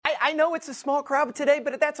I know it's a small crowd today,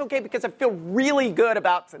 but that's okay because I feel really good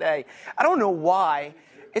about today. I don't know why.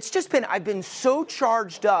 It's just been, I've been so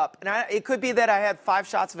charged up. And it could be that I had 5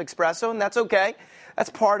 shots of espresso, and that's okay. That's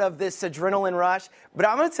part of this adrenaline rush. But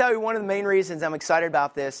I'm going to tell you one of the main reasons I'm excited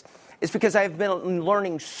about this is because I've been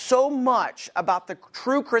learning so much about the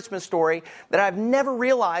true Christmas story that I've never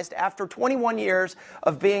realized after 21 years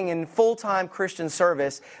of being in full-time Christian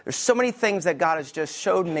service. There's so many things that God has just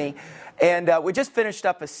showed me. And we just finished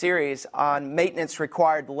up a series on maintenance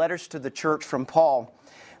required, letters to the church from Paul.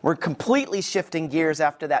 We're completely shifting gears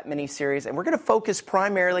after that mini-series, and we're going to focus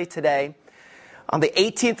primarily today on the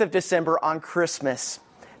 18th of December on Christmas.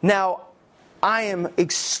 Now, I am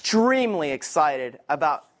extremely excited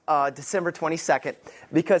about December 22nd,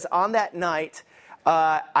 because on that night,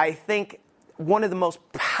 I think one of the most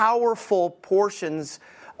powerful portions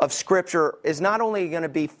of Scripture is not only going to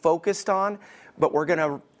be focused on, but we're going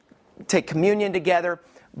to take communion together,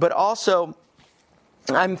 but also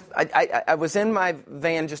I was in my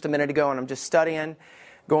van just a minute ago, and I'm just studying,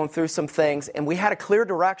 going through some things, and we had a clear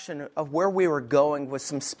direction of where we were going with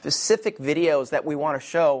some specific videos that we want to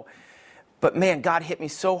show. But man, God hit me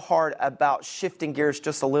so hard about shifting gears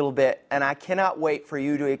just a little bit, and I cannot wait for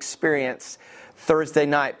you to experience Thursday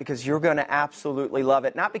night, because you're going to absolutely love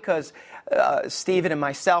it. Not because Stephen and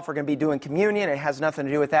myself are going to be doing communion. It has nothing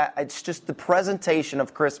to do with that. It's just the presentation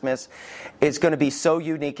of Christmas is going to be so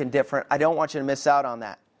unique and different. I don't want you to miss out on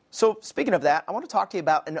that. So speaking of that, I want to talk to you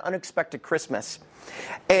about an unexpected Christmas.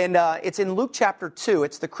 And it's in Luke chapter 2.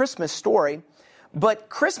 It's the Christmas story. But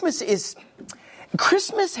Christmas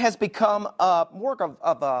has become more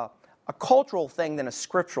of a cultural thing than a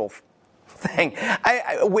scriptural thing.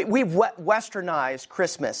 We've westernized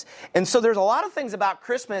Christmas. And so there's a lot of things about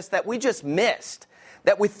Christmas that we just missed,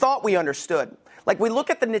 that we thought we understood. Like we look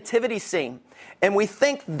at the nativity scene, and we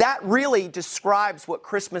think that really describes what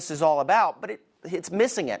Christmas is all about, but it's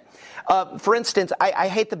missing it. For instance, I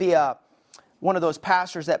hate to be one of those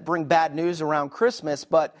pastors that bring bad news around Christmas,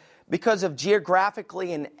 but because of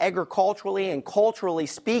geographically and agriculturally and culturally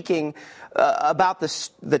speaking about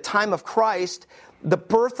the time of Christ, the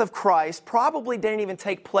birth of Christ probably didn't even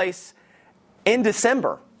take place in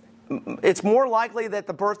December. It's more likely that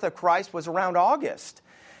the birth of Christ was around August.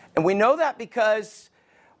 And we know that because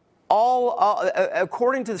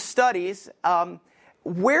according to the studies,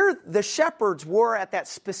 where the shepherds were at that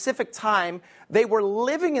specific time, they were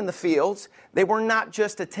living in the fields. They were not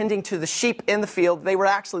just attending to the sheep in the field. They were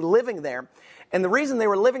actually living there. And the reason they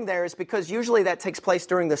were living there is because usually that takes place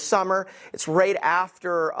during the summer. It's right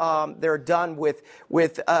after they're done with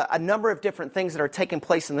a number of different things that are taking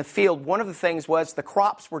place in the field. One of the things was the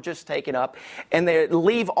crops were just taken up, and they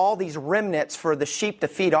leave all these remnants for the sheep to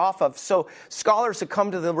feed off of. So scholars have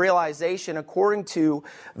come to the realization, according to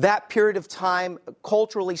that period of time,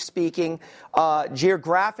 culturally speaking,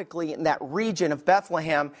 geographically in that region of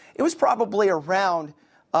Bethlehem, it was probably around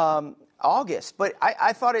August. But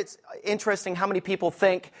I thought it's interesting how many people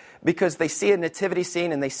think, because they see a nativity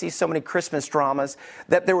scene and they see so many Christmas dramas,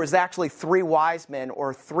 that there was actually 3 wise men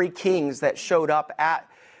or 3 kings that showed up at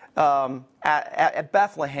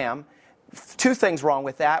Bethlehem. 2 things wrong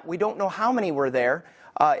with that. We don't know how many were there.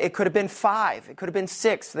 It could have been 5. It could have been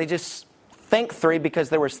 6. They just think 3 because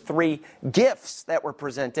there was 3 gifts that were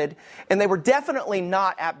presented, and they were definitely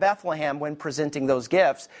not at Bethlehem when presenting those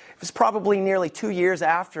gifts. It was probably nearly 2 years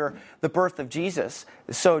after the birth of Jesus,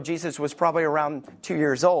 so Jesus was probably around 2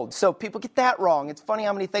 years old. So people get that wrong. It's funny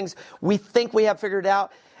how many things we think we have figured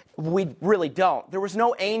out, we really don't. There was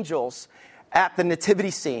no angels at the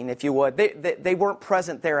nativity scene, if you would. They weren't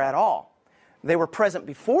present there at all. They were present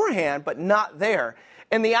beforehand, but not there.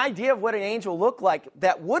 And the idea of what an angel looked like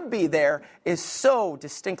that would be there is so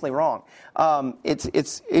distinctly wrong.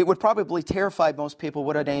 It would probably terrify most people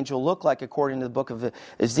what an angel looked like, according to the book of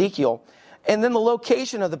Ezekiel. And then the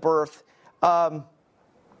location of the birth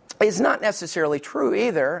is not necessarily true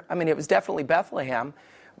either. I mean, it was definitely Bethlehem,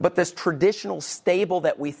 but this traditional stable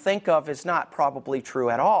that we think of is not probably true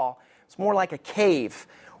at all. It's more like a cave,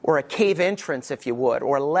 or a cave entrance, if you would,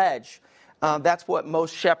 or a ledge. That's what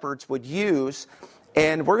most shepherds would use.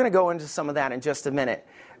 And we're going to go into some of that in just a minute,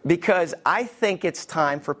 because I think it's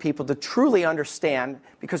time for people to truly understand,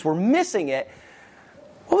 because we're missing it,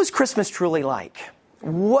 what was Christmas truly like?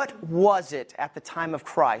 What was it at the time of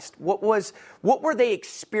Christ? What were they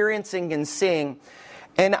experiencing and seeing?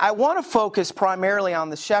 And I want to focus primarily on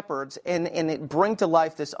the shepherds and bring to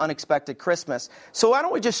life this unexpected Christmas. So why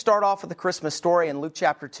don't we just start off with the Christmas story in Luke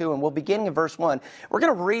chapter 2, and we'll begin in verse 1. We're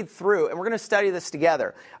going to read through, and we're going to study this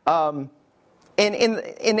together. And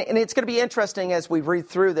it's going to be interesting as we read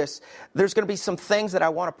through this. There's going to be some things that I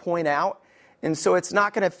want to point out, And so it's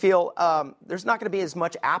not going to feel, there's not going to be as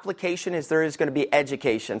much application as there is going to be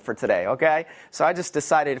education for today, okay? So I just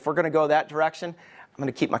decided if we're going to go that direction, I'm going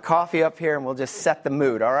to keep my coffee up here and we'll just set the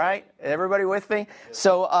mood, all right? Everybody with me?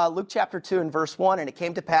 So Luke chapter 2 and verse 1, and it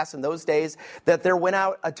came to pass in those days that there went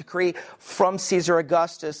out a decree from Caesar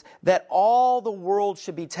Augustus that all the world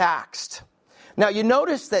should be taxed. Now you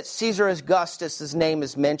notice that Caesar Augustus' name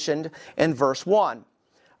is mentioned in verse 1,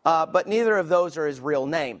 but neither of those are his real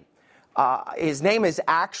name. His name is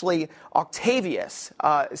actually Octavius.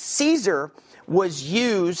 Caesar was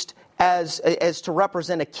used as to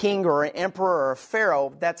represent a king or an emperor or a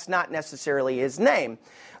pharaoh. That's not necessarily his name.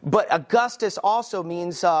 But Augustus also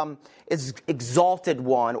means is exalted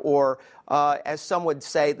one, or as some would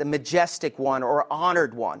say, the majestic one or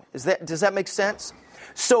honored one. Does that make sense?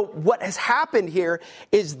 So what has happened here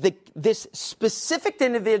is this specific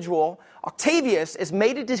individual, Octavius, has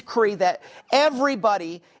made a decree that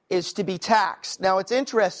everybody is to be taxed. Now, it's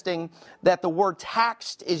interesting that the word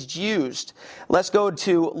taxed is used. Let's go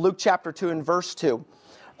to Luke chapter 2 and verse 2.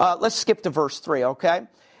 Let's skip to verse 3, okay?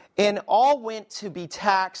 And all went to be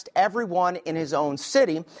taxed, everyone in his own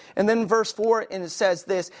city. And then verse 4, and it says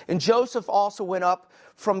this, and Joseph also went up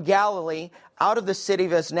from Galilee, out of the city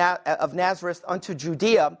of Nazareth unto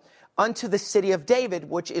Judea, unto the city of David,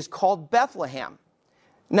 which is called Bethlehem.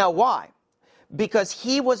 Now, why? Because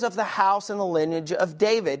he was of the house and the lineage of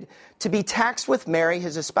David, to be taxed with Mary,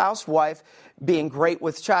 his espoused wife, being great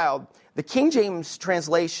with child. The King James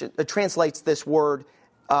translation translates this word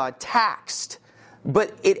taxed,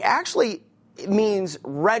 but it actually means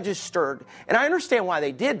registered. And I understand why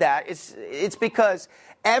they did that. It's because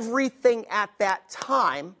everything at that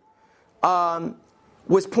time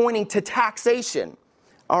was pointing to taxation.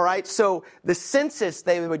 All right, so the census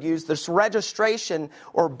they would use, this registration,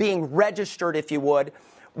 or being registered, if you would,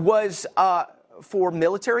 was for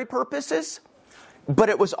military purposes, but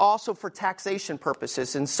it was also for taxation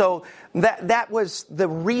purposes. And so that was the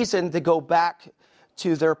reason to go back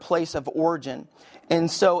to their place of origin. And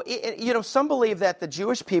so, some believe that the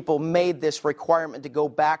Jewish people made this requirement to go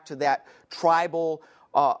back to that tribal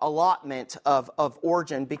allotment of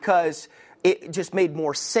origin because it just made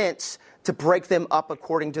more sense to break them up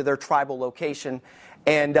according to their tribal location,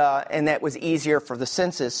 and that was easier for the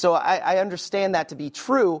census. So I understand that to be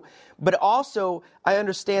true, but also I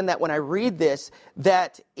understand that when I read this,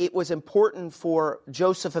 that it was important for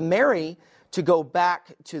Joseph and Mary to go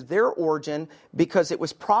back to their origin because it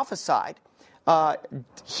was prophesied.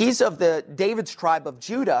 He's of the David's tribe of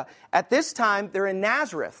Judah. At this time, they're in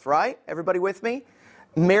Nazareth, right? Everybody with me?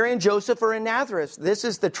 Mary and Joseph are in Nazareth. This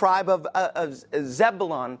is the tribe of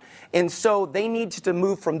Zebulun. And so they need to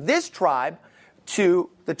move from this tribe to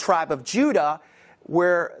the tribe of Judah,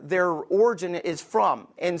 where their origin is from.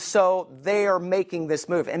 And so they are making this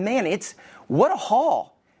move. And man, what a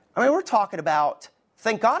haul. I mean, we're talking about,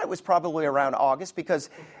 thank God it was probably around August, because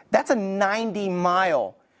that's a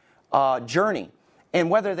 90-mile journey. And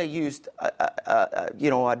whether they used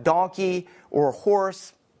a donkey or a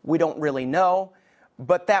horse, we don't really know.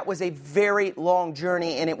 But that was a very long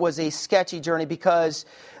journey, and it was a sketchy journey because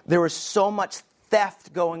there was so much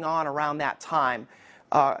theft going on around that time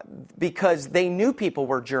because they knew people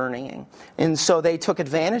were journeying. And so they took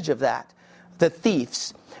advantage of that, the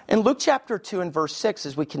thieves. In Luke chapter 2 and verse 6,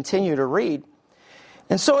 as we continue to read,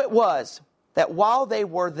 and so it was that while they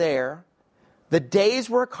were there, the days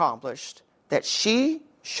were accomplished that she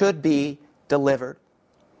should be delivered.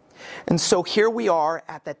 And so here we are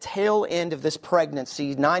at the tail end of this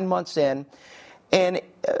pregnancy, 9 months in, and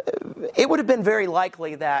it would have been very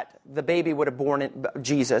likely that the baby would have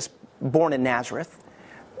Jesus, born in Nazareth.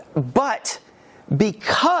 But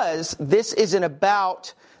because this isn't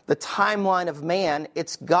about the timeline of man,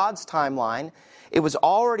 it's God's timeline. It was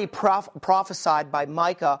already prophesied by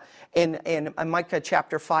Micah in Micah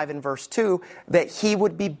chapter 5 and verse 2 that he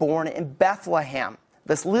would be born in Bethlehem,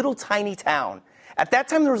 this little tiny town. At that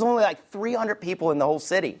time, there was only like 300 people in the whole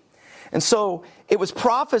city. And so it was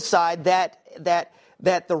prophesied that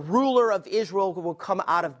the ruler of Israel will come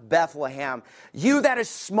out of Bethlehem. You that is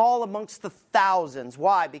small amongst the thousands.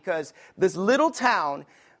 Why? Because this little town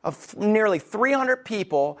of nearly 300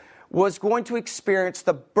 people was going to experience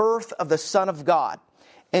the birth of the Son of God.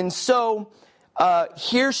 And so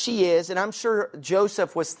here she is, and I'm sure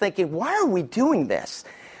Joseph was thinking, why are we doing this?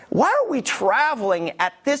 Why are we traveling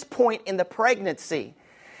at this point in the pregnancy?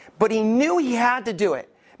 But he knew he had to do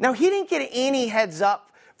it. Now, he didn't get any heads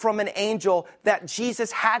up from an angel that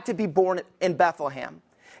Jesus had to be born in Bethlehem.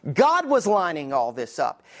 God was lining all this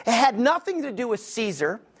up. It had nothing to do with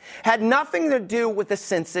Caesar. Had nothing to do with the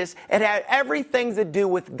census. It had everything to do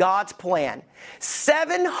with God's plan.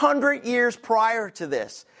 700 years prior to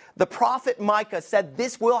this, the prophet Micah said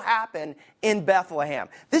this will happen in Bethlehem.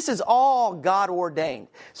 This is all God ordained.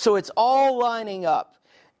 So it's all lining up.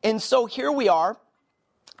 And so here we are,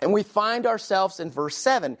 and we find ourselves in verse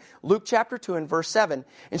 7. Luke chapter 2 and verse 7.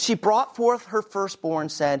 And she brought forth her firstborn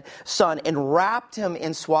son and wrapped him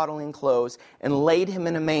in swaddling clothes and laid him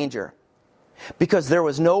in a manger, because there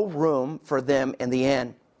was no room for them in the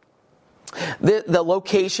inn. The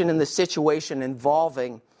location and the situation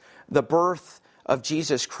involving the birth of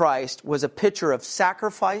Jesus Christ was a picture of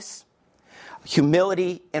sacrifice,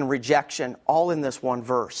 humility, and rejection, all in this one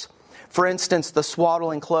verse. For instance, the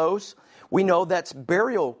swaddling clothes, we know that's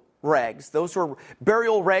burial rags. Those were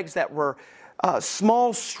burial rags that were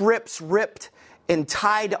small strips ripped and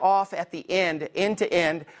tied off at the end to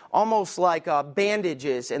end, almost like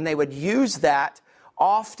bandages. And they would use that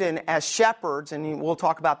often as shepherds, and we'll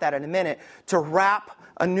talk about that in a minute, to wrap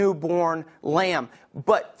a newborn lamb.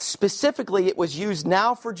 But specifically, it was used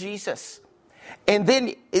now for Jesus. And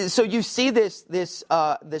then, so you see this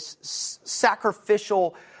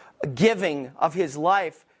sacrificial giving of his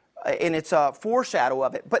life, and it's a foreshadow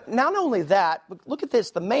of it. But not only that, but look at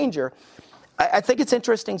this, the manger. I think it's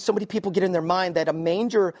interesting, so many people get in their mind that a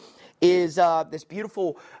manger is this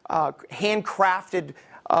beautiful handcrafted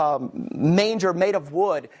manger made of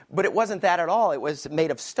wood, but it wasn't that at all. It was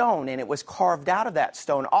made of stone, and it was carved out of that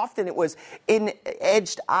stone. Often it was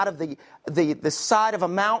edged out of the side of a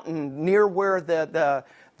mountain near where the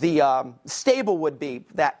stable would be,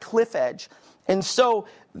 that cliff edge. And so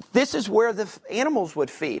this is where the animals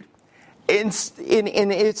would feed. And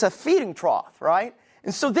it's a feeding trough, right?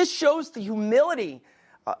 And so this shows the humility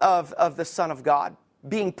of the Son of God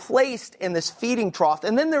being placed in this feeding trough.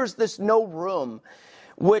 And then there's this no room,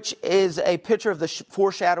 which is a picture of the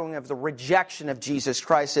foreshadowing of the rejection of Jesus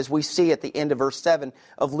Christ, as we see at the end of verse 7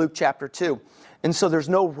 of Luke chapter 2. And so there's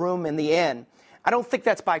no room in the inn. I don't think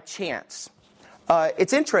that's by chance.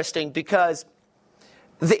 It's interesting because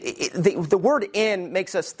the word inn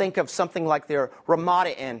makes us think of something like the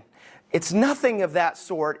Ramada Inn. It's nothing of that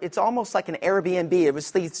sort. It's almost like an Airbnb. It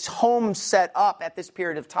was these homes set up at this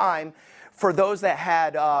period of time for those that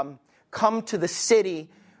had come to the city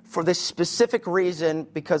for this specific reason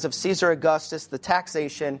because of Caesar Augustus, the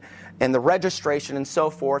taxation and the registration and so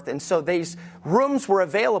forth. And so these rooms were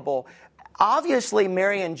available. Obviously,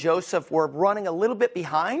 Mary and Joseph were running a little bit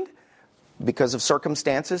behind because of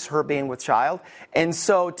circumstances, her being with child. And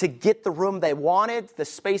so to get the room they wanted, the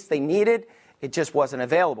space they needed, it just wasn't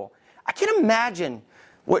available. I can imagine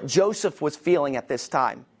what Joseph was feeling at this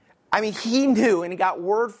time. I mean, he knew, and he got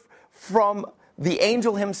word from the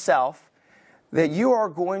angel himself, that you are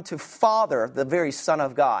going to father the very Son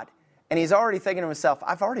of God. And he's already thinking to himself,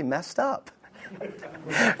 I've already messed up.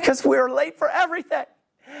 Because we're late for everything.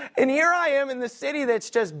 And here I am in the city that's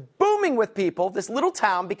just booming with people, this little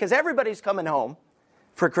town, because everybody's coming home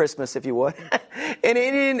for Christmas, if you would.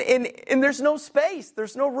 and there's no space.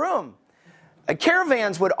 There's no room.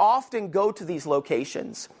 Caravans would often go to these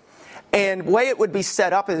locations. And the way it would be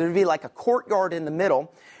set up is there would be like a courtyard in the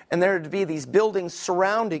middle, and there would be these buildings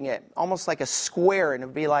surrounding it, almost like a square, and it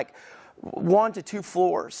would be like 1 to 2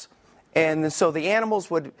 floors. And so the animals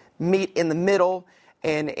would meet in the middle,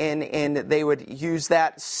 and they would use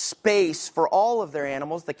that space for all of their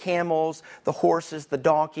animals, the camels, the horses, the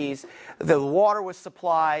donkeys. The water was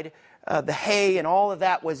supplied, the hay and all of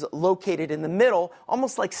that was located in the middle,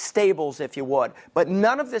 almost like stables, if you would. But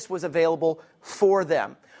none of this was available for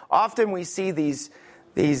them. Often we see these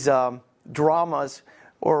dramas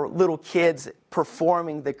or little kids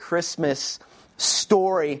performing the Christmas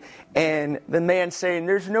story, and the man saying,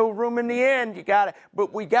 there's no room in the inn,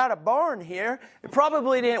 but we got a barn here. It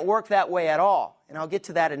probably didn't work that way at all, and I'll get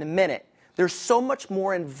to that in a minute. There's so much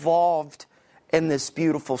more involved in this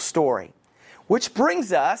beautiful story, which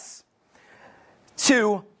brings us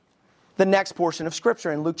to the next portion of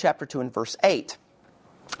Scripture in Luke chapter 2 and verse 8.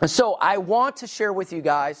 And so I want to share with you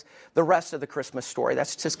guys the rest of the Christmas story.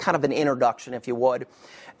 That's just kind of an introduction, if you would.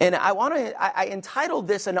 And I entitled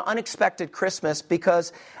this An Unexpected Christmas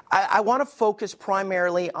because I want to focus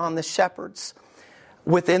primarily on the shepherds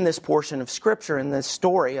within this portion of Scripture and this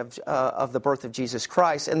story of the birth of Jesus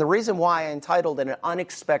Christ. And the reason why I entitled it An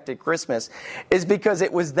Unexpected Christmas is because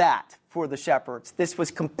it was that for the shepherds. This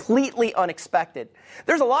was completely unexpected.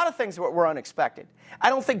 There's a lot of things that were unexpected. I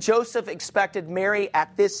don't think Joseph expected Mary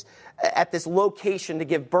at this location to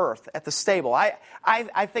give birth, at the stable.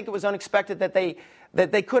 I think it was unexpected that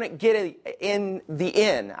they couldn't get in the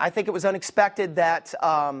inn. I think it was unexpected that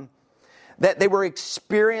they were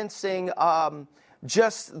experiencing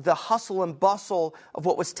just the hustle and bustle of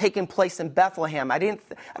what was taking place in Bethlehem. I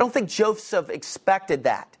don't think Joseph expected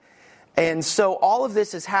that. And so all of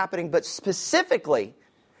this is happening, but specifically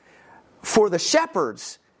for the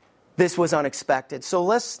shepherds, this was unexpected. So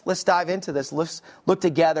let's dive into this. Let's look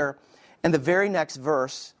together in the very next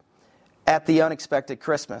verse at the unexpected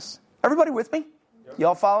Christmas. Everybody with me? Yep. You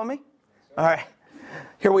all follow me? All right.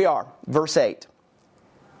 Here we are, verse 8.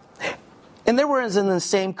 And there were in the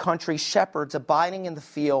same country shepherds abiding in the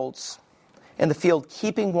field,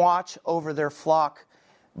 keeping watch over their flock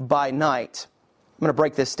by night. I'm going to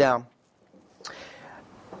break this down.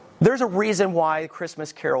 There's a reason why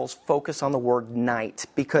Christmas carols focus on the word night,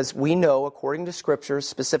 because we know, according to Scripture,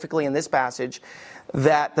 specifically in this passage,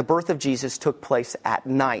 that the birth of Jesus took place at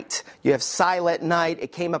night. You have silent night.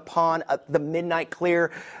 It came upon the midnight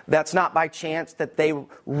clear. That's not by chance that they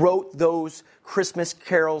wrote those Christmas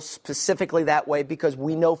carols specifically that way, because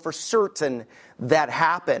we know for certain that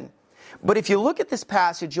happened. But if you look at this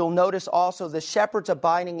passage, you'll notice also the shepherds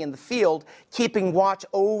abiding in the field, keeping watch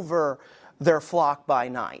over their flock by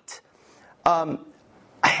night. I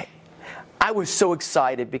was so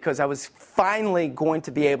excited because I was finally going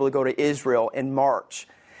to be able to go to Israel in March.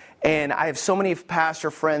 And I have so many pastor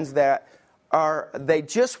friends that they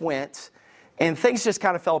just went, and things just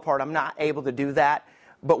kind of fell apart. I'm not able to do that.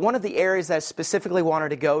 But one of the areas that I specifically wanted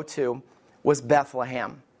to go to was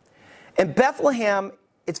Bethlehem. And Bethlehem,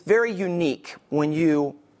 it's very unique when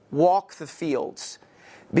you walk the fields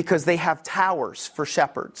because they have towers for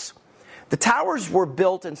shepherds. The towers were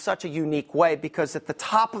built in such a unique way because at the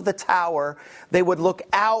top of the tower, they would look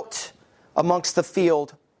out amongst the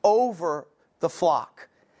field over the flock.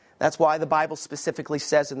 That's why the Bible specifically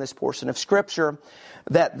says in this portion of Scripture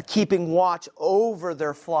that keeping watch over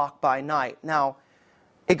their flock by night. Now,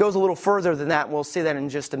 it goes a little further than that, and we'll see that in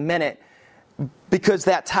just a minute, because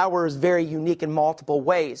that tower is very unique in multiple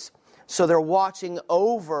ways. So they're watching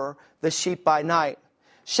over the sheep by night.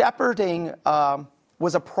 Shepherding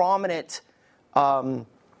was a prominent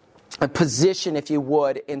position, if you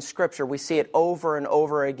would, in Scripture. We see it over and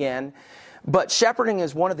over again. But shepherding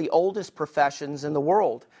is one of the oldest professions in the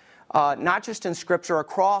world. Not just in Scripture,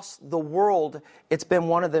 across the world, it's been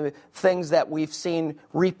one of the things that we've seen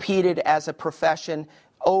repeated as a profession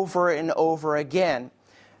over and over again.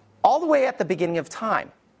 All the way at the beginning of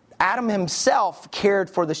time. Adam himself cared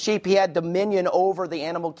for the sheep. He had dominion over the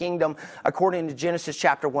animal kingdom, according to Genesis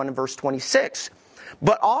chapter 1 and verse 26.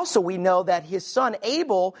 But also we know that his son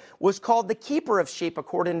Abel was called the keeper of sheep,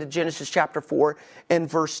 according to Genesis chapter 4 and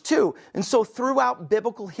verse 2. And so throughout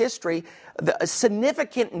biblical history, the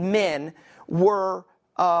significant men were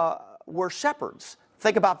shepherds.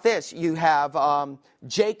 Think about this. You have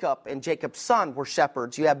Jacob and Jacob's son were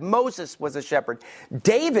shepherds. You have Moses was a shepherd.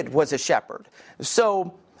 David was a shepherd.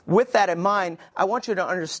 So with that in mind, I want you to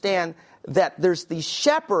understand that there's these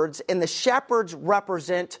shepherds, and the shepherds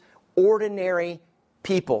represent ordinary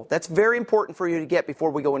people. That's very important for you to get before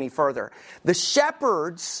we go any further. The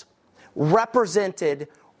shepherds represented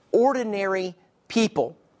ordinary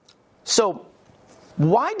people. So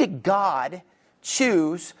why did God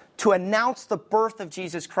choose to announce the birth of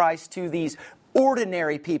Jesus Christ to these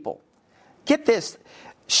ordinary people? Get this.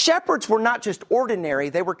 Shepherds were not just ordinary.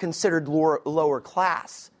 They were considered lower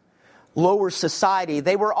class, lower society.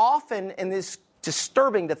 They were often, in this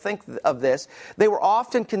disturbing to think of this, they were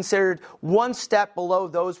often considered one step below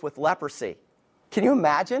those with leprosy. Can you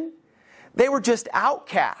imagine? They were just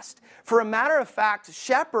outcast. For a matter of fact,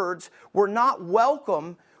 shepherds were not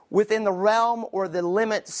welcome within the realm or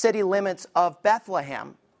the city limits of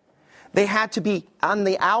Bethlehem. They had to be on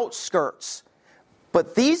the outskirts.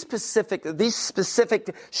 But these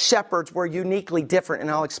specific shepherds were uniquely different, and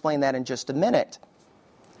I'll explain that in just a minute.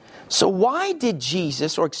 So why did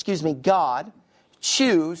God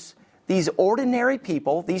choose these ordinary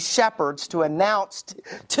people, these shepherds, to announce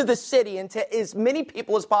to the city and to as many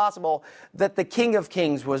people as possible that the King of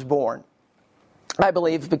Kings was born? I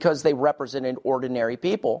believe because they represented ordinary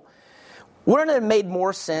people. Wouldn't it have made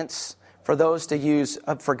more sense for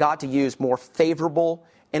God to use more favorable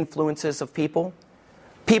influences of people?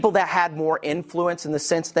 People that had more influence in the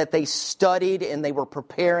sense that they studied and they were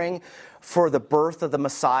preparing for the birth of the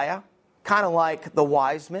Messiah, kind of like the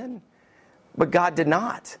wise men. But God did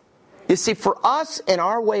not. You see, for us in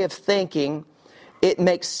our way of thinking, it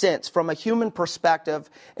makes sense from a human perspective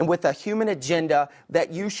and with a human agenda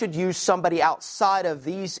that you should use somebody outside of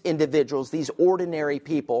these individuals, these ordinary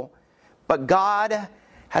people. But God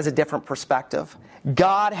has a different perspective.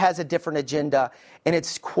 God has a different agenda, and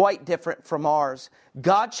it's quite different from ours.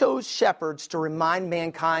 God chose shepherds to remind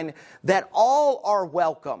mankind that all are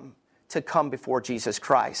welcome to come before Jesus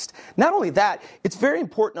Christ. Not only that, it's very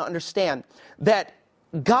important to understand that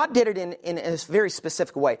God did it in a very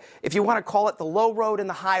specific way. If you want to call it the low road and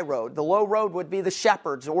the high road, the low road would be the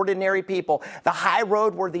shepherds, ordinary people. The high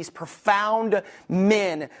road were these profound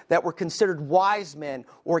men that were considered wise men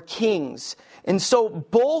or kings. And so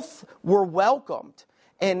both were welcomed.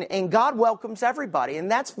 And God welcomes everybody.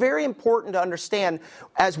 And that's very important to understand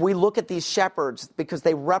as we look at these shepherds, because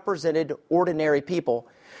they represented ordinary people.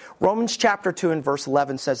 Romans chapter 2 and verse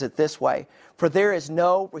 11 says it this way: "For there is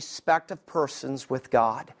no respect of persons with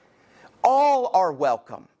God. All are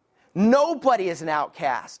welcome. Nobody is an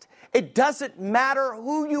outcast. It doesn't matter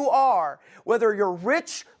who you are, whether you're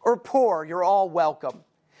rich or poor, you're all welcome."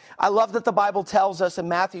 I love that the Bible tells us in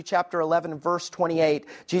Matthew chapter 11 and verse 28,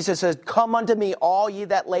 Jesus says, "Come unto me, all ye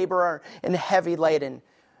that labor and heavy laden,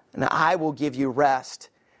 and I will give you rest."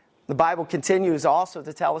 The Bible continues also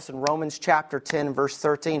to tell us in Romans chapter 10 and verse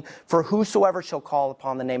 13, "For whosoever shall call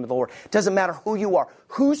upon the name of the Lord," it doesn't matter who you are,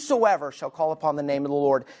 whosoever shall call upon the name of the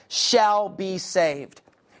Lord shall be saved.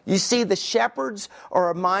 You see, the shepherds are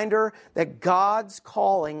a reminder that God's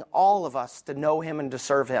calling all of us to know Him and to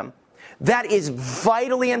serve Him. That is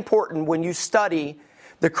vitally important when you study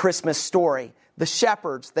the Christmas story. The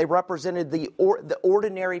shepherds, they represented the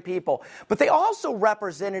ordinary people, but they also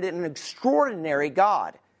represented an extraordinary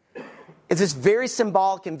God. It's just very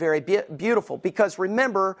symbolic and very beautiful, because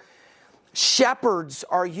remember, shepherds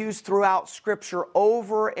are used throughout Scripture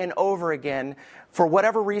over and over again. For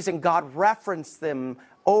whatever reason, God referenced them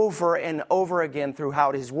over and over again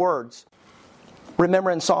throughout His words. Remember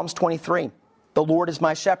in Psalms 23, "The Lord is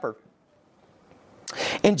my shepherd."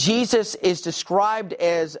 And Jesus is described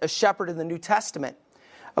as a shepherd in the New Testament.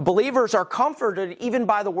 Believers are comforted even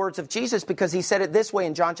by the words of Jesus, because He said it this way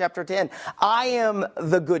in John chapter 10, "I am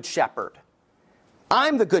the good shepherd."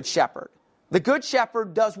 I'm the good shepherd. The good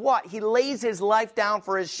shepherd does what? He lays his life down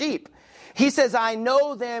for his sheep. He says, "I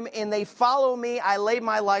know them and they follow me. I lay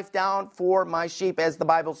my life down for my sheep," as the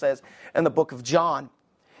Bible says in the book of John.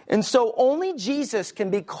 And so only Jesus can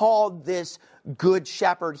be called this good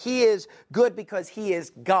shepherd. He is good because He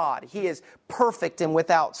is God. He is perfect and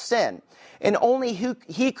without sin. And only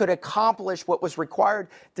He could accomplish what was required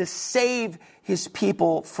to save His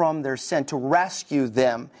people from their sin, to rescue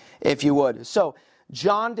them, if you would. So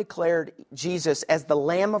John declared Jesus as the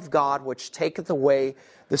Lamb of God, which taketh away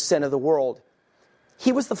the sin of the world.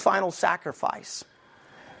 He was the final sacrifice.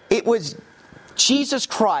 It was Jesus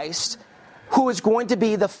Christ who is going to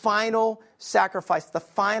be the final sacrifice, the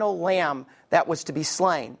final lamb that was to be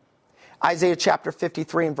slain. Isaiah chapter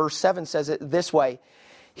 53 and verse 7 says it this way: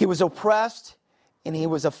 "He was oppressed and He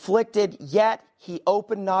was afflicted, yet He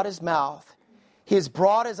opened not His mouth. He is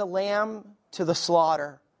brought as a lamb to the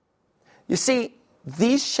slaughter." You see,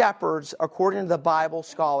 these shepherds, according to the Bible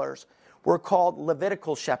scholars, were called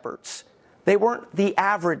Levitical shepherds. They weren't the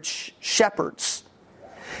average shepherds.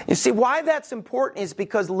 You see, why that's important is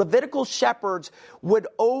because Levitical shepherds would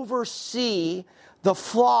oversee the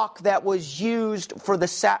flock that was used for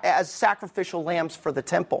as sacrificial lambs for the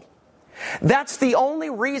temple. That's the only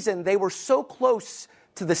reason they were so close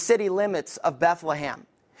to the city limits of Bethlehem.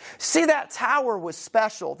 See, that tower was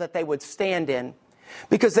special that they would stand in,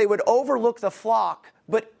 because they would overlook the flock,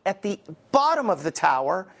 but at the bottom of the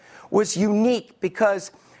tower was unique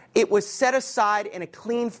because it was set aside in a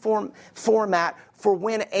clean format for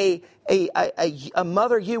when a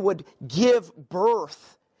mother ewe would give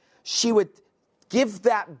birth. She would give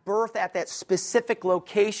that birth at that specific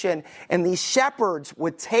location, and these shepherds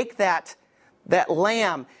would take that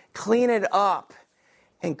lamb, clean it up,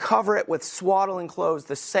 and cover it with swaddling clothes,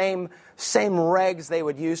 the same rags they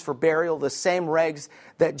would use for burial, the same rags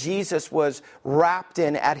that Jesus was wrapped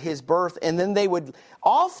in at His birth. And then they would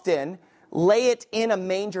often lay it in a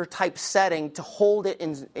manger-type setting to hold it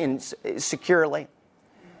in securely.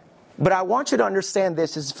 But I want you to understand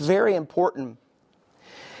this is very important.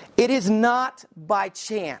 It is not by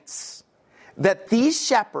chance that these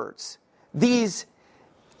shepherds, these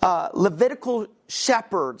Levitical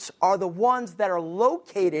shepherds, are the ones that are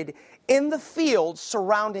located in the fields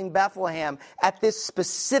surrounding Bethlehem at this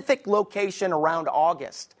specific location around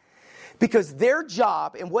August. Because their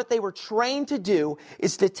job and what they were trained to do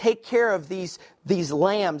is to take care of these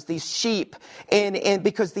lambs, these sheep, and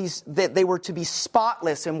because they were to be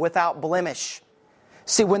spotless and without blemish.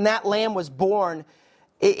 See, when that lamb was born,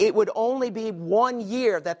 it would only be 1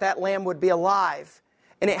 year that lamb would be alive.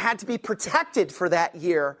 And it had to be protected for that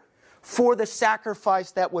year for the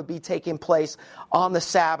sacrifice that would be taking place on the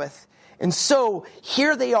Sabbath. And so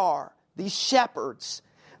here they are, these shepherds.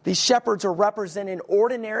 These shepherds are representing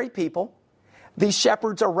ordinary people. These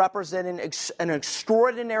shepherds are representing an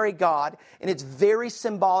extraordinary God, and it's very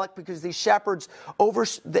symbolic because these shepherds,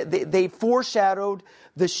 they foreshadowed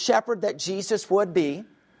the shepherd that Jesus would be.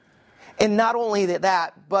 And not only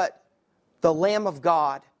that, but the Lamb of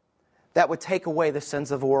God that would take away the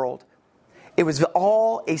sins of the world. It was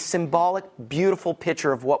all a symbolic, beautiful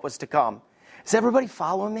picture of what was to come. Is everybody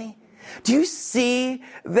following me? Do you see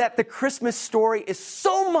that the Christmas story is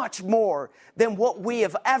so much more than what we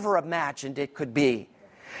have ever imagined it could be?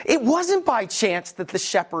 It wasn't by chance that the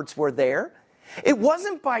shepherds were there. It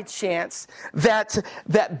wasn't by chance that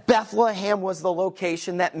Bethlehem was the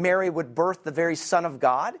location that Mary would birth the very Son of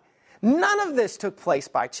God. None of this took place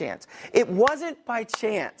by chance. It wasn't by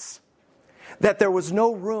chance that there was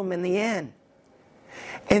no room in the inn.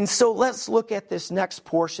 And so let's look at this next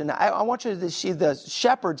portion. I want you to see the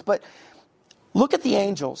shepherds, but look at the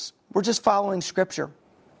angels. We're just following Scripture.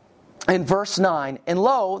 In verse 9, and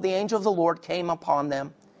lo, the angel of the Lord came upon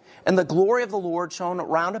them, and the glory of the Lord shone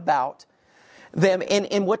round about them.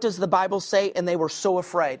 And what does the Bible say? And they were so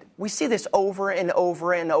afraid. We see this over and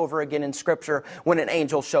over and over again in Scripture when an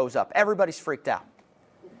angel shows up. Everybody's freaked out.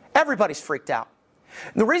 Everybody's freaked out.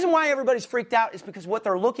 And the reason why everybody's freaked out is because what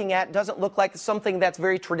they're looking at doesn't look like something that's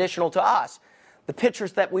very traditional to us. The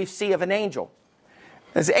pictures that we see of an angel.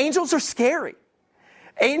 As angels are scary.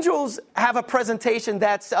 Angels have a presentation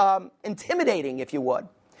that's intimidating, if you would.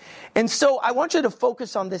 And so I want you to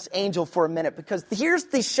focus on this angel for a minute, because here's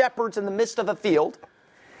the shepherds in the midst of a field,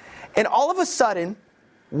 and all of a sudden,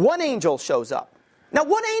 one angel shows up. Now,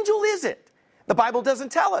 what angel is it? The Bible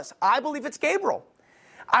doesn't tell us. I believe it's Gabriel.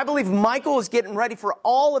 I believe Michael is getting ready for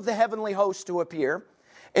all of the heavenly hosts to appear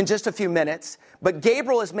in just a few minutes. But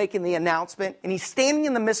Gabriel is making the announcement, and he's standing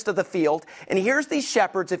in the midst of the field. And here's these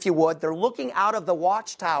shepherds, if you would. They're looking out of the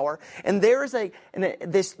watchtower, and there's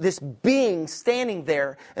this being standing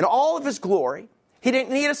there in all of his glory. He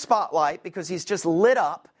didn't need a spotlight because he's just lit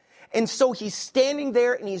up. And so he's standing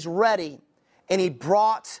there, and he's ready. And he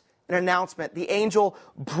brought an announcement. The angel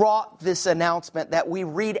brought this announcement that we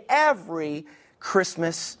read every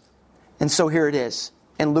Christmas. And so here it is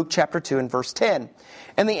in Luke chapter 2 and verse 10.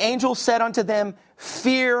 And the angel said unto them,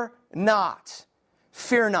 fear not.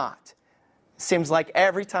 Fear not. Seems like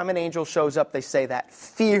every time an angel shows up, they say that.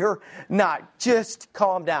 Fear not. Just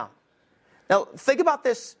calm down. Now, think about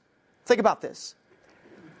this. Think about this.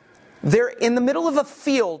 They're in the middle of a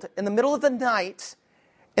field, in the middle of the night,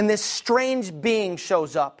 and this strange being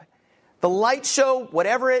shows up. The light show,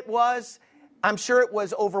 whatever it was, I'm sure it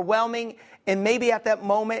was overwhelming. And maybe at that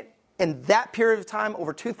moment, in that period of time,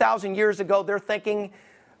 over 2,000 years ago, they're thinking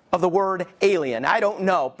of the word alien. I don't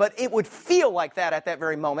know. But it would feel like that at that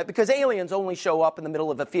very moment, because aliens only show up in the middle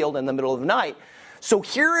of a field in the middle of the night. So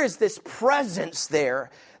here is this presence there,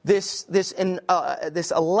 this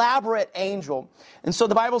elaborate angel. And so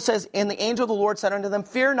the Bible says, and the angel of the Lord said unto them,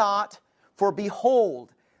 fear not, for behold.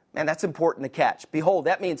 Man, that's important to catch. Behold,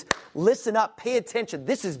 that means listen up, pay attention.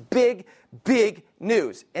 This is big, big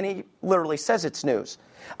news. And he literally says it's news.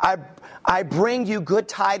 I bring you good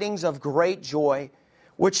tidings of great joy,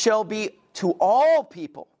 which shall be to all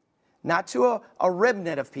people, not to a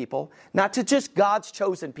remnant of people, not to just God's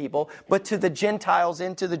chosen people, but to the Gentiles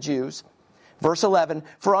and to the Jews. Verse 11,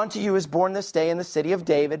 for unto you is born this day in the city of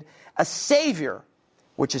David a Savior,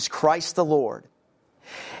 which is Christ the Lord.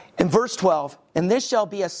 In verse 12, and this shall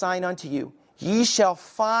be a sign unto you. Ye shall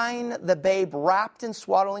find the babe wrapped in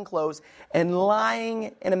swaddling clothes and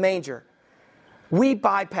lying in a manger. We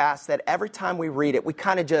bypass that every time we read it. We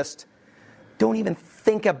kind of just don't even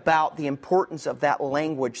think about the importance of that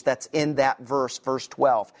language that's in that verse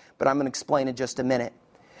 12. But I'm going to explain in just a minute.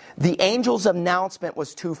 The angel's announcement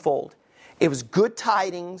was twofold. It was good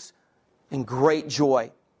tidings and great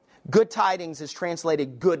joy. Good tidings is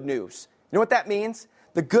translated good news. You know what that means?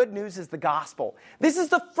 The good news is the gospel. This is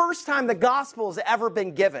the first time the gospel has ever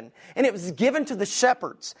been given. And it was given to the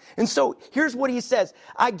shepherds. And so here's what he says.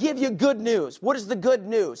 I give you good news. What is the good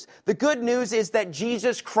news? The good news is that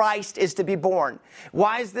Jesus Christ is to be born.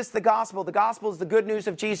 Why is this the gospel? The gospel is the good news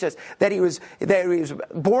of Jesus. That he was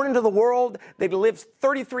born into the world. That he lived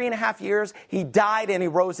 33 and a half years. He died and he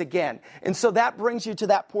rose again. And so that brings you to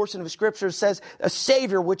that portion of Scripture that says, a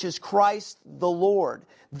Savior, which is Christ the Lord.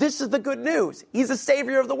 This is the good news. He's the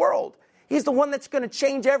Savior of the world. He's the one that's going to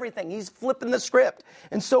change everything. He's flipping the script.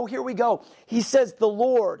 And so here we go. He says, the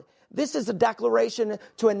Lord. This is a declaration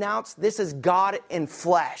to announce this is God in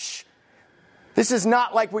flesh. This is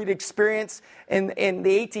not like we'd experience in the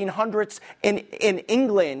 1800s in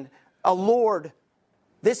England, a Lord.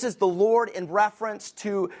 This is the Lord in reference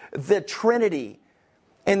to the Trinity.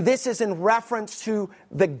 And this is in reference to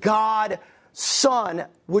the God Son,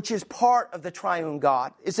 which is part of the triune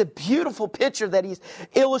God. It's a beautiful picture that he's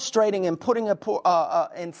illustrating and putting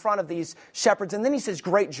in front of these shepherds. And then he says,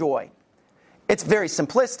 great joy. It's very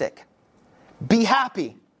simplistic. Be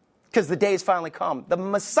happy, because the day has finally come. The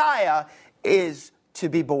Messiah is to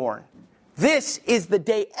be born. This is the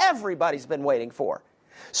day everybody's been waiting for.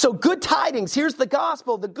 So good tidings, here's the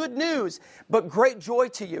gospel, the good news, but great joy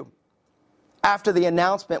to you. After the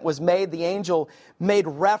announcement was made, the angel made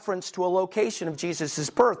reference to a location of Jesus'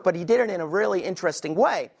 birth, but he did it in a really interesting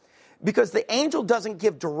way, because the angel doesn't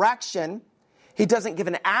give direction, he doesn't give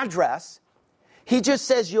an address, he just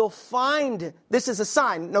says, you'll find, this is a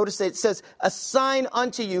sign, notice it says, a sign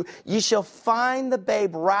unto you, ye shall find the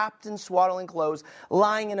babe wrapped in swaddling clothes,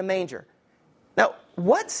 lying in a manger. Now,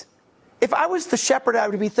 what? If I was the shepherd, I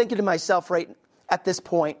would be thinking to myself right at this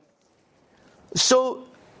point, so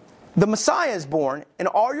the Messiah is born, and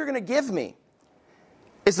all you're going to give me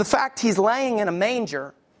is the fact he's laying in a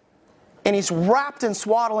manger, and he's wrapped in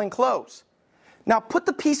swaddling clothes. Now, put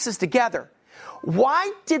the pieces together.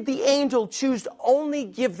 Why did the angel choose to only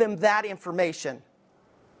give them that information?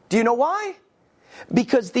 Do you know why?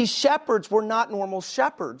 Because these shepherds were not normal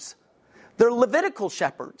shepherds. They're Levitical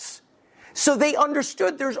shepherds. So they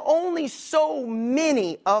understood there's only so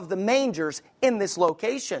many of the mangers in this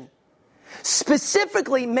location.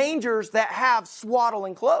 Specifically mangers that have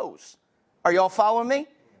swaddling clothes. Are y'all following me?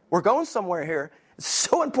 We're going somewhere here. It's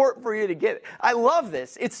so important for you to get it. I love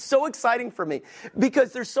this. It's so exciting for me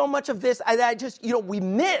because there's so much of this I just, we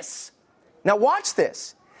miss. Now watch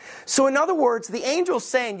this. So in other words, the angel's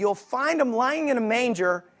saying you'll find him lying in a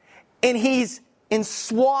manger and he's in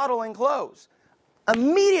swaddling clothes.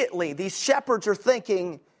 Immediately, these shepherds are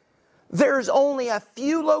thinking there's only a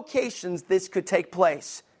few locations this could take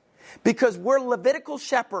place. Because we're Levitical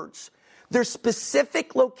shepherds, there's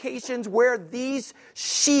specific locations where these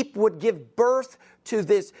sheep would give birth to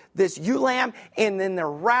this ewe lamb, and then they're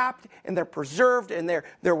wrapped and they're preserved and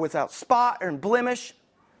they're without spot and blemish.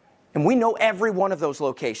 And we know every one of those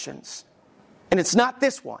locations. And it's not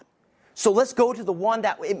this one. So let's go to the one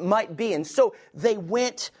that it might be. And so they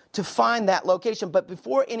went to find that location. But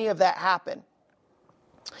before any of that happened,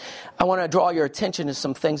 I want to draw your attention to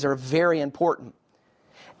some things that are very important.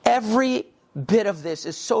 Every bit of this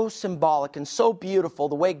is so symbolic and so beautiful,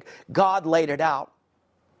 the way God laid it out.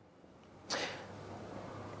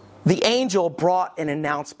 The angel brought an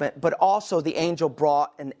announcement, but also the angel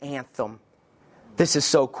brought an anthem. This is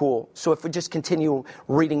so cool. So if we just continue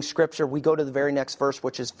reading Scripture, we go to the very next verse,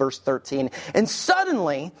 which is verse 13. And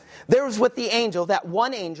suddenly, there was with the angel, that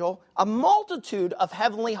one angel, a multitude of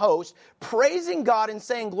heavenly hosts, praising God and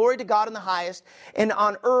saying, glory to God in the highest, and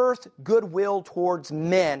on earth goodwill towards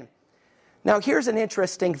men. Now here's an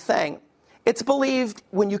interesting thing. It's believed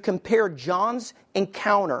when you compare John's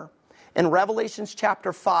encounter in Revelation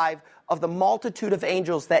chapter 5 of the multitude of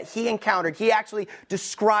angels that he encountered, he actually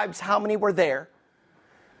describes how many were there.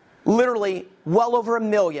 Literally well over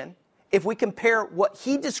 1 million. If we compare what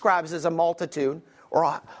he describes as a multitude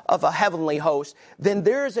or of a heavenly host, then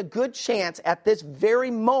there is a good chance at this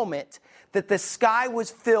very moment that the sky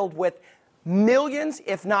was filled with millions,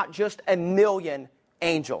 if not just 1 million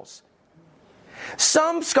angels.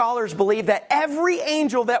 Some scholars believe that every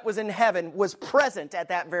angel that was in heaven was present at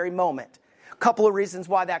that very moment. A couple of reasons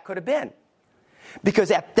why that could have been.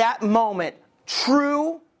 Because at that moment,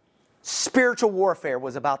 true spiritual warfare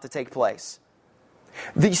was about to take place.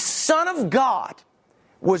 The Son of God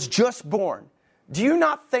was just born. Do you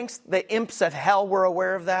not think the imps of hell were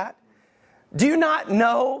aware of that? Do you not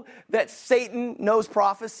know that Satan knows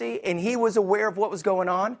prophecy and he was aware of what was going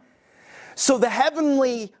on? So the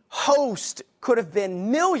heavenly host could have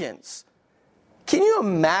been millions. Can you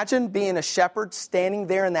imagine being a shepherd standing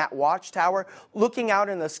there in that watchtower, looking out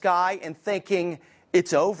in the sky and thinking,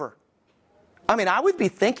 it's over? I mean, I would be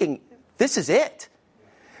thinking, this is it.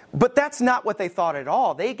 But that's not what they thought at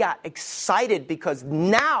all. They got excited because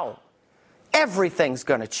now everything's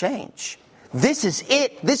going to change. This is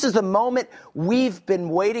it. This is the moment we've been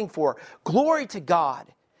waiting for. Glory to God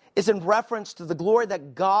is in reference to the glory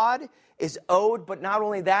that God is owed, but not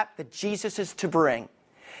only that Jesus is to bring.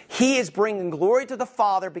 He is bringing glory to the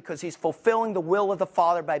Father because he's fulfilling the will of the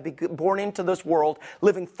Father by being born into this world,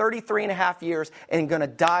 living 33 and a half years, and going to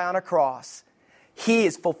die on a cross. He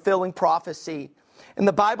is fulfilling prophecy. And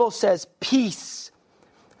the Bible says peace.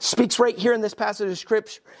 Speaks right here in this passage of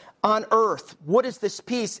Scripture. On earth, what is this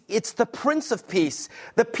peace? It's the Prince of Peace.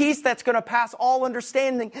 The peace that's going to pass all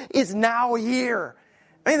understanding is now here.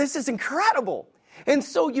 I mean, this is incredible. And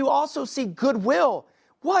so you also see goodwill.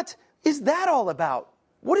 What is that all about?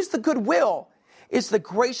 What is the goodwill? is the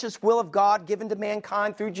gracious will of God given to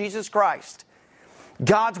mankind through Jesus Christ.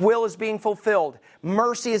 God's will is being fulfilled.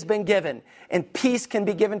 Mercy has been given. And peace can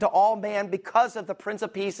be given to all man because of the Prince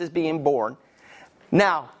of Peace is being born.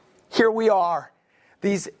 Now, here we are.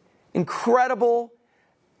 These incredible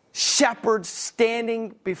shepherds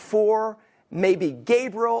standing before maybe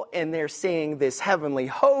Gabriel, and they're seeing this heavenly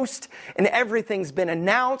host, and everything's been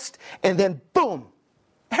announced, and then boom,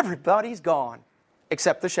 everybody's gone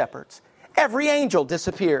except the shepherds. Every angel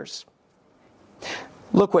disappears.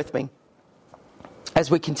 Look with me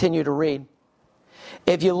as we continue to read.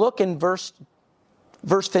 If you look in verse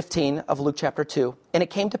 15 of Luke chapter 2, and it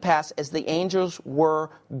came to pass as the angels were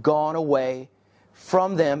gone away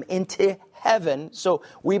from them into heaven, so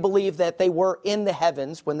we believe that they were in the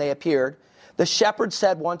heavens when they appeared, the shepherds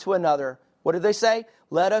said one to another, what did they say?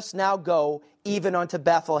 Let us now go even unto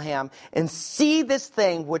Bethlehem and see this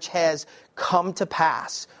thing which has come to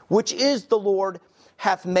pass, which is the Lord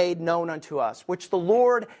hath made known unto us, which the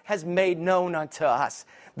Lord has made known unto us.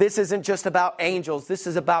 This isn't just about angels. This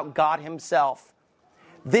is about God himself.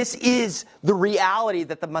 This is the reality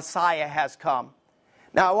that the Messiah has come.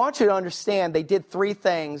 Now, I want you to understand they did three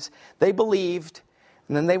things. They believed,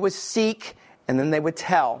 and then they would seek, and then they would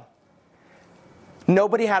tell.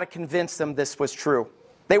 Nobody had to convince them this was true.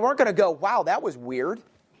 They weren't going to go, wow, that was weird.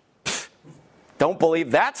 Don't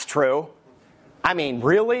believe that's true. I mean,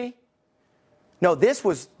 really? No, this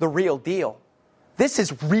was the real deal. This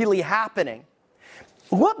is really happening.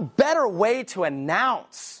 What better way to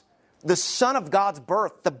announce the Son of God's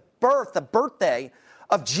birth, the birthday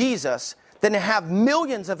of Jesus, than to have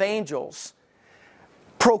millions of angels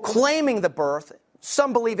proclaiming the birth?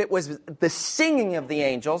 Some believe it was the singing of the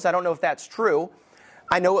angels. I don't know if that's true.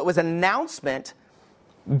 I know it was an announcement.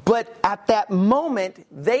 But at that moment,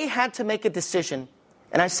 they had to make a decision.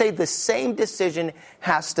 And I say the same decision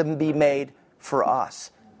has to be made for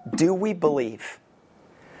us. Do we believe?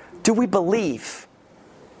 Do we believe?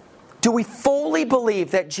 Do we fully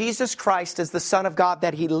believe that Jesus Christ is the Son of God,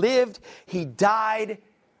 that he lived, he died,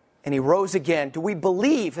 and he rose again? Do we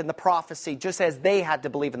believe in the prophecy just as they had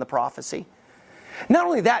to believe in the prophecy? Not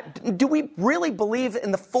only that, do we really believe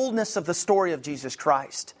in the fullness of the story of Jesus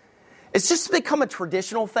Christ? It's just become a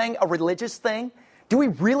traditional thing, a religious thing. Do we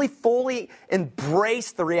really fully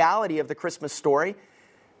embrace the reality of the Christmas story?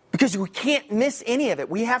 Because we can't miss any of it.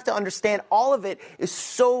 We have to understand all of it is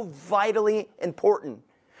so vitally important.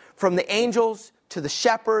 From the angels to the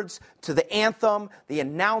shepherds to the anthem, the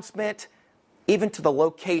announcement, even to the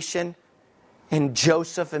location and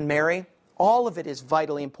Joseph and Mary. All of it is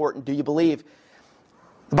vitally important. Do you believe?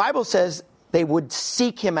 The Bible says they would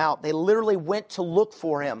seek him out. They literally went to look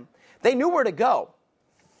for him. They knew where to go.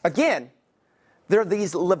 Again, there are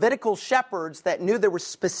these Levitical shepherds that knew there were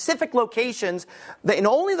specific locations, and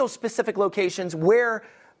only those specific locations where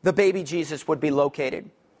the baby Jesus would be located.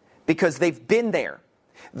 Because they've been there.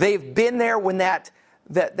 They've been there when that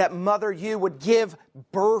mother ewe would give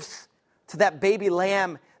birth to that baby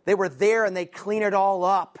lamb. They were there and they'd clean it all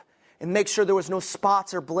up and make sure there was no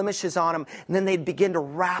spots or blemishes on them. And then they'd begin to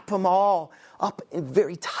wrap them all up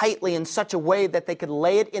very tightly in such a way that they could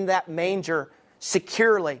lay it in that manger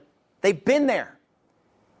securely. They've been there.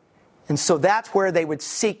 And so that's where they would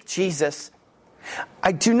seek Jesus.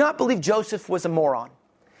 I do not believe Joseph was a moron.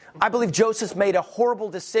 I believe Joseph made a horrible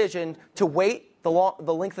decision to wait the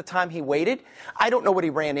length of time he waited. I don't know what he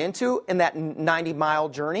ran into in that 90-mile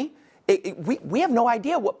journey. We have no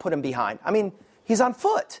idea what put him behind. I mean, he's on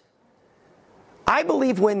foot. I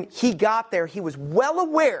believe when he got there, he was well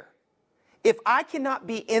aware, if I cannot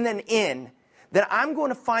be in an inn, then I'm going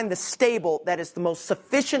to find the stable that is the most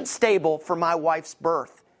sufficient stable for my wife's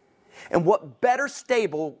birth. And what better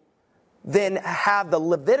stable than have the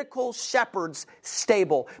Levitical shepherds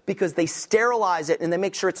stable, because they sterilize it and they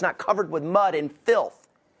make sure it's not covered with mud and filth.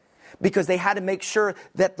 Because they had to make sure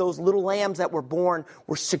that those little lambs that were born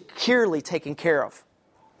were securely taken care of.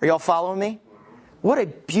 Are y'all following me? What a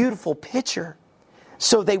beautiful picture.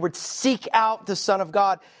 So they would seek out the Son of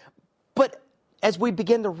God. But as we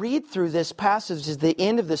begin to read through this passage, at the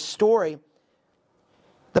end of this story,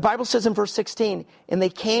 the Bible says in verse 16, and they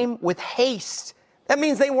came with haste. That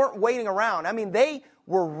means they weren't waiting around. I mean, they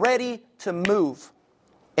were ready to move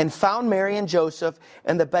and found Mary and Joseph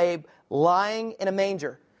and the babe lying in a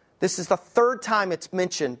manger. This is the third time it's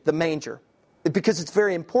mentioned, the manger, because it's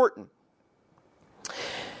very important.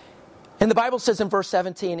 And the Bible says in verse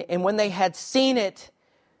 17, and when they had seen it,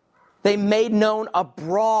 they made known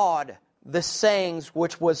abroad the sayings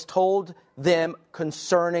which was told them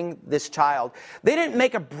concerning this child. They didn't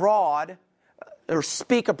make abroad or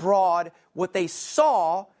speak abroad what they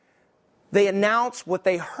saw. They announced what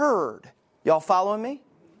they heard. Y'all following me?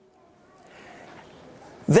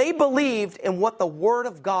 They believed in what the Word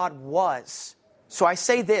of God was. So I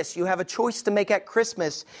say this, you have a choice to make at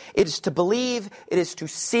Christmas. It is to believe, it is to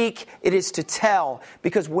seek, it is to tell.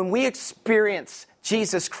 Because when we experience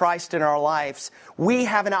Jesus Christ in our lives, we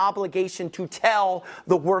have an obligation to tell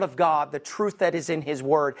the Word of God, the truth that is in His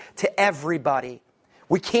Word, to everybody.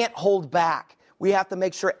 We can't hold back. We have to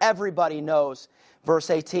make sure everybody knows. Verse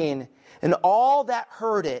 18, and all that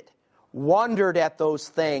heard it wondered at those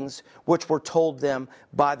things which were told them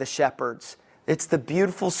by the shepherds. It's the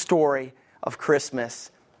beautiful story of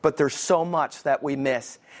Christmas, but there's so much that we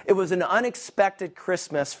miss. It was an unexpected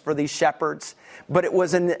Christmas for these shepherds, but it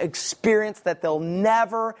was an experience that they'll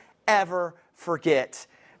never, ever forget.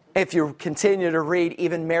 If you continue to read,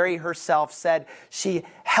 even Mary herself said she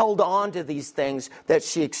held on to these things that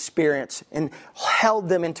she experienced and held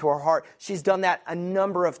them into her heart. She's done that a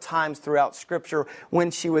number of times throughout Scripture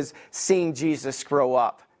when she was seeing Jesus grow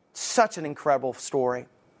up. Such an incredible story.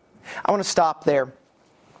 I want to stop there.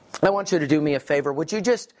 I want you to do me a favor. Would you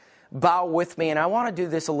just bow with me? And I want to do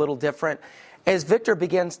this a little different. As Victor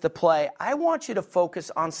begins to play, I want you to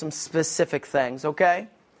focus on some specific things, okay?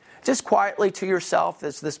 Just quietly to yourself,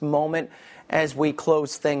 this moment as we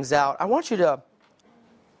close things out. I want you to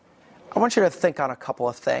think on a couple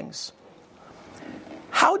of things.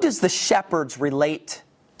 How does the shepherds relate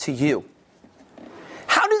to you?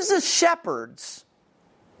 How does the shepherds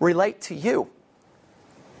relate to you?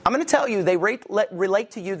 I'm going to tell you, they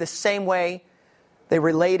relate to you the same way they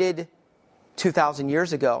related 2,000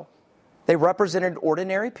 years ago. They represented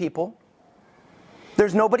ordinary people.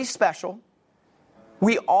 There's nobody special.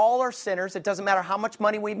 We all are sinners. It doesn't matter how much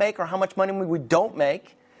money we make or how much money we don't make.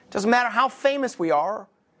 It doesn't matter how famous we are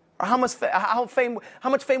or how much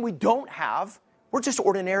fame we don't have. We're just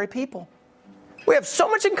ordinary people. We have so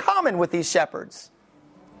much in common with these shepherds.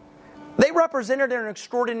 They represented an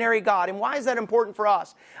extraordinary God. And why is that important for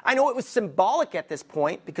us? I know it was symbolic at this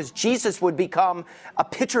point because Jesus would become a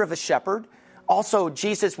picture of a shepherd. Also,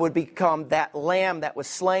 Jesus would become that lamb that was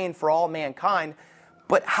slain for all mankind.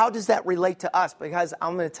 But how does that relate to us? Because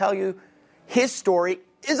I'm going to tell you, His story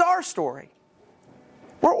is our story.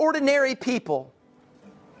 We're ordinary people.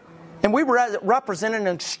 And we represent an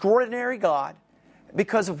extraordinary God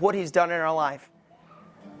because of what He's done in our life.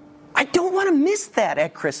 I don't want to miss that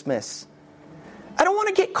at Christmas. I don't want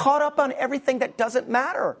to get caught up on everything that doesn't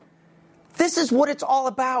matter. This is what it's all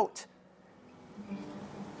about.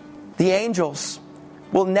 The angels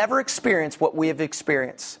will never experience what we have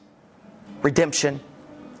experienced. Redemption.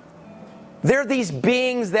 They're these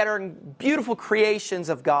beings that are beautiful creations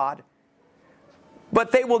of God.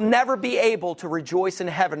 But they will never be able to rejoice in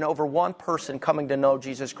heaven over one person coming to know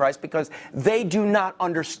Jesus Christ because they do not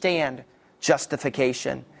understand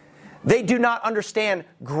justification. They do not understand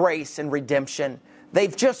grace and redemption.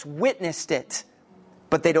 They've just witnessed it,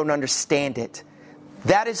 but they don't understand it.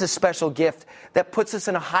 That is a special gift that puts us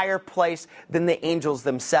in a higher place than the angels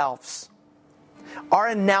themselves. Our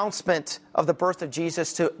announcement of the birth of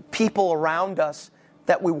Jesus to people around us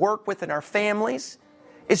that we work with in our families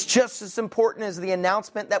is just as important as the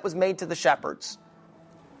announcement that was made to the shepherds.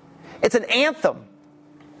 It's an anthem.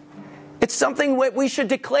 It's something we should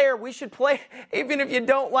declare. We should play, even if you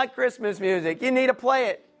don't like Christmas music. You need to play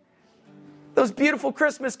it. Those beautiful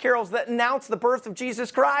Christmas carols that announce the birth of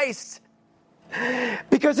Jesus Christ.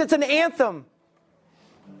 Because it's an anthem.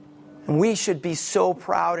 And we should be so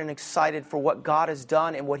proud and excited for what God has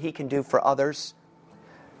done and what He can do for others.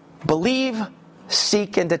 Believe,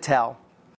 seek, and to tell.